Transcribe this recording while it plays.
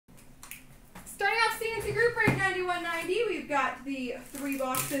$21.90. We've got the 3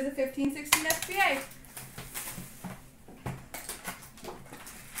 boxes of 15/16 SBA.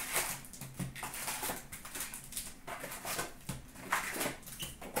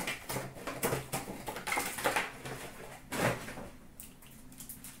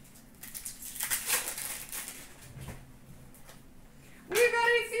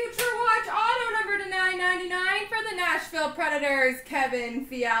 Predators, Kevin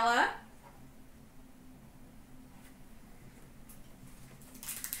Fiala.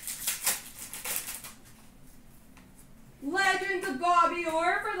 Legends of Bobby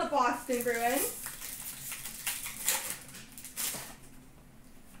Orr for the Boston Bruins.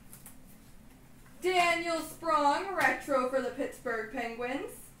 Daniel Sprong, retro for the Pittsburgh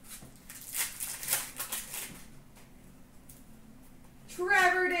Penguins.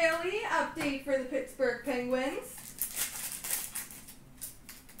 Trevor Daley, update for the Pittsburgh Penguins.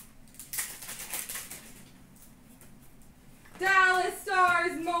 Dallas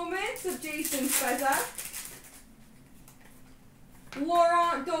Stars moments of Jason Spezza.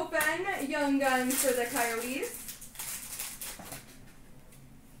 Laurent Dauphin, Young Guns for the Coyotes.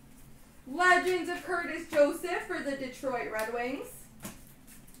 Legends of Curtis Joseph for the Detroit Red Wings.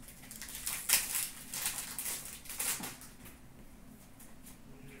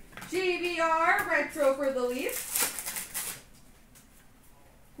 JVR, retro for the Leafs.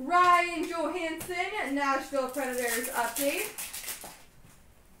 Ryan Johansson, Nashville Predators update.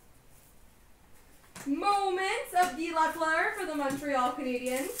 Moments of Guy Lafleur for the Montreal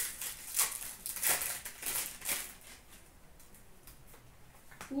Canadiens.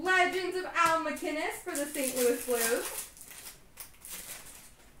 Legends of Al McInnes for the St. Louis Blues.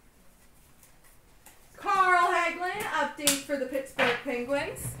 Carl Hagelin, update for the Pittsburgh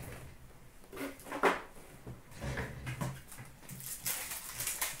Penguins.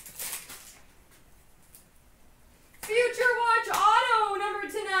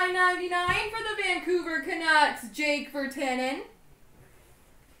 $9.99 for the Vancouver Canucks, Jake Virtanen.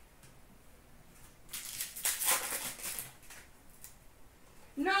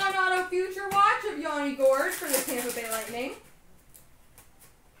 Non-auto future watch of Yanni Gourde for the Tampa Bay Lightning.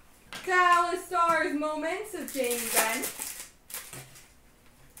 Dallas Stars moments of Jamie Benn.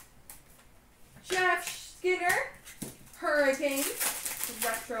 Jeff Skinner, Hurricanes,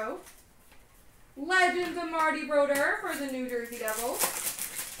 retro. Legends of Marty Brodeur for the New Jersey Devils.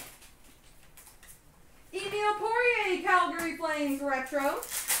 Emile Poirier, Calgary Flames, retro.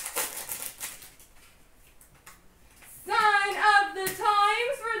 Sign of the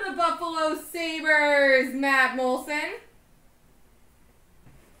times for the Buffalo Sabres, Matt Molson.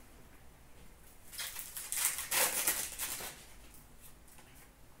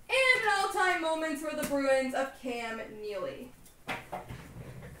 And all-time moments for the Bruins of Cam Neely.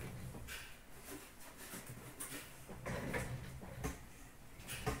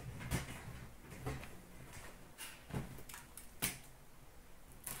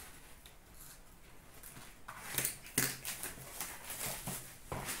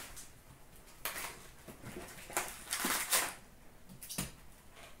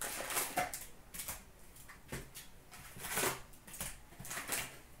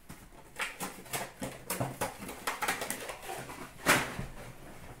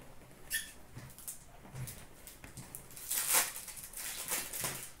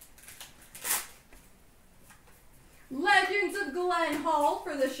 Legends of Glenn Hall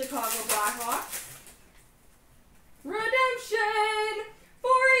for the Chicago Blackhawks. Redemption for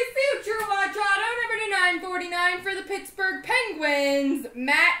a future watch auto, number /949 for the Pittsburgh Penguins,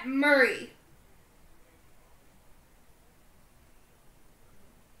 Matt Murray.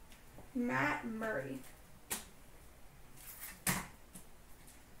 Matt Murray.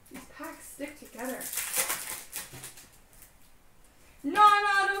 These packs stick together.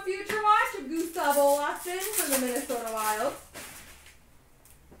 Non-auto future watch of Gustav Olofsson for the Minnesota Wild.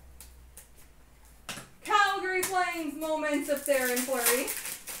 Calgary Flames moments of Theoren Fleury.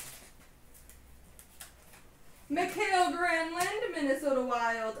 Mikael Granlund, Minnesota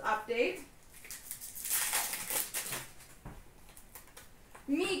Wild update.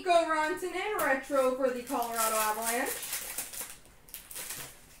 Mikko Rantanen, retro for the Colorado Avalanche.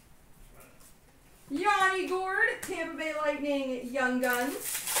 Yanni Gourde, Tampa Bay Lightning, Young Guns.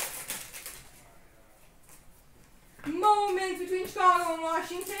 Moments between Chicago and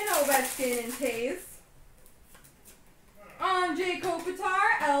Washington, Ovechkin and Taves. Anze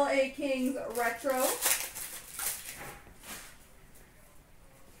Kopitar, LA Kings, retro.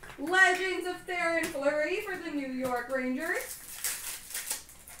 Legends of Theoren Fleury for the New York Rangers.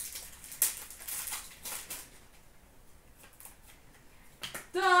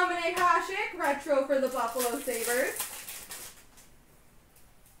 Dominic Nate Hasek, retro for the Buffalo Sabres.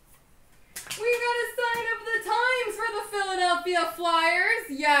 We got a sign of the times for the Philadelphia Flyers,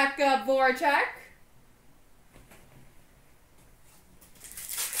 Jakub Voracek.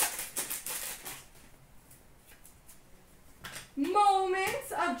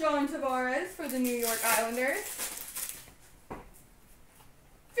 Moments of John Tavares for the New York Islanders.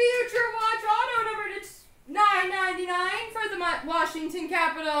 Future Watch Auto number to $9.99 for the Washington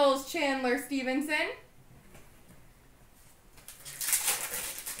Capitals, Chandler Stevenson.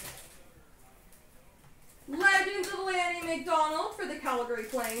 Legends of Lanny McDonald for the Calgary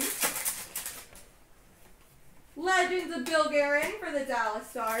Flames. Legends of Bill Guerin for the Dallas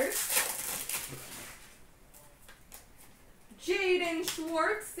Stars. Jaden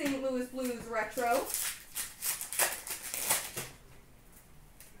Schwartz, St. Louis Blues retro.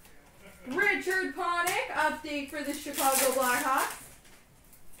 Richard Panik, update for the Chicago Blackhawks.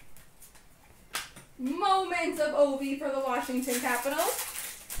 Moments of Ovi for the Washington Capitals.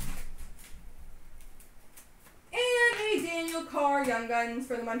 And a Daniel Carr Young Guns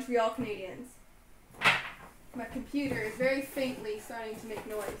for the Montreal Canadiens. My computer is very faintly starting to make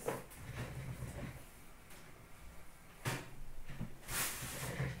noise.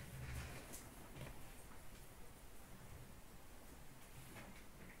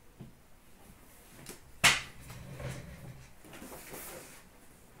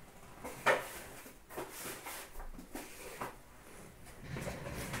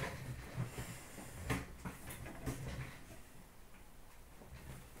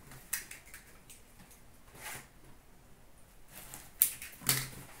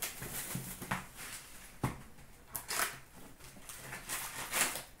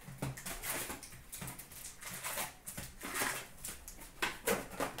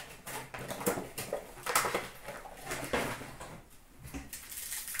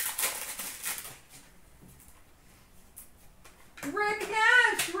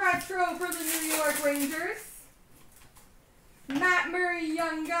 Retro for the New York Rangers. Matt Murray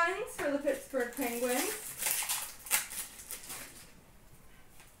Young Guns for the Pittsburgh Penguins.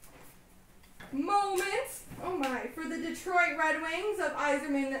 Moments, oh my, for the Detroit Red Wings of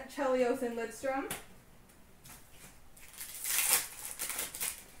Yzerman, Chelios, and Lidstrom.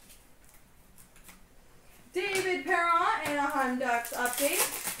 David Perron and a Ducks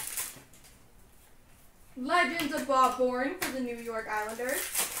update. Legends of Bob Bourne for the New York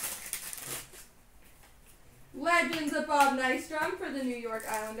Islanders. Legends of Bob Nystrom for the New York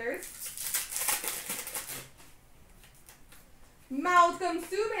Islanders. Malcolm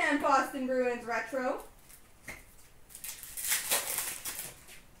Subban, Boston Bruins retro.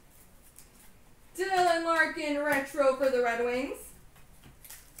 Dylan Larkin retro for the Red Wings.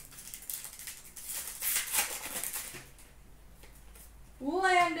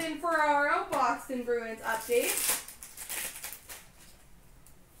 Landon Ferraro, Boston Bruins update.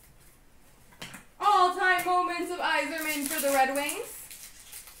 All-time moments of Yzerman for the Red Wings.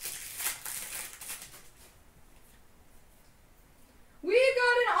 We've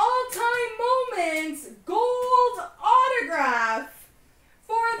got an all-time moments gold autograph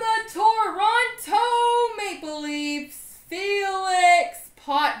for the Toronto Maple Leafs, Felix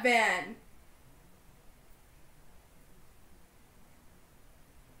Potvin.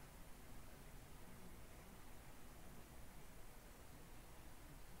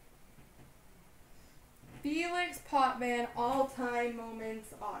 Felix Potvin, all-time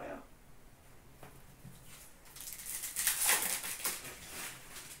moments auto.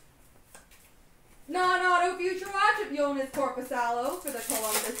 Non-auto future watch of Jonas Korpisalo for the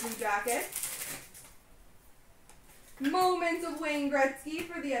Columbus Blue Jackets. Moments of Wayne Gretzky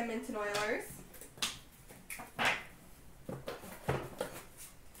for the Edmonton Oilers.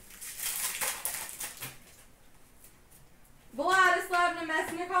 Vladislav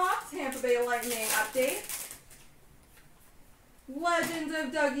Nemesnikov, Tampa Bay Lightning update. Legends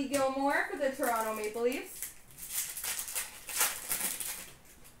of Dougie Gilmour for the Toronto Maple Leafs.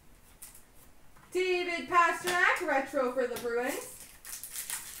 David Pastrnak, retro for the Bruins.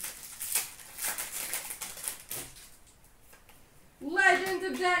 Legends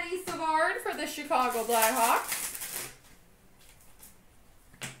of Denny Savard for the Chicago Blackhawks.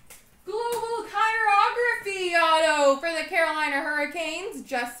 Global Chirography auto for the Carolina Hurricanes,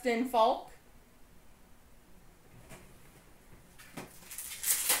 Justin Falk.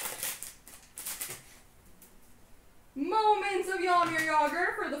 Moments of Jaromir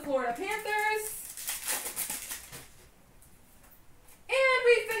Jagr for the Florida Panthers. And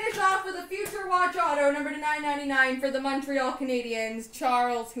we finish off with a Future Watch auto number to $9.99 for the Montreal Canadiens,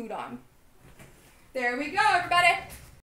 Charles Hudon. There we go, everybody.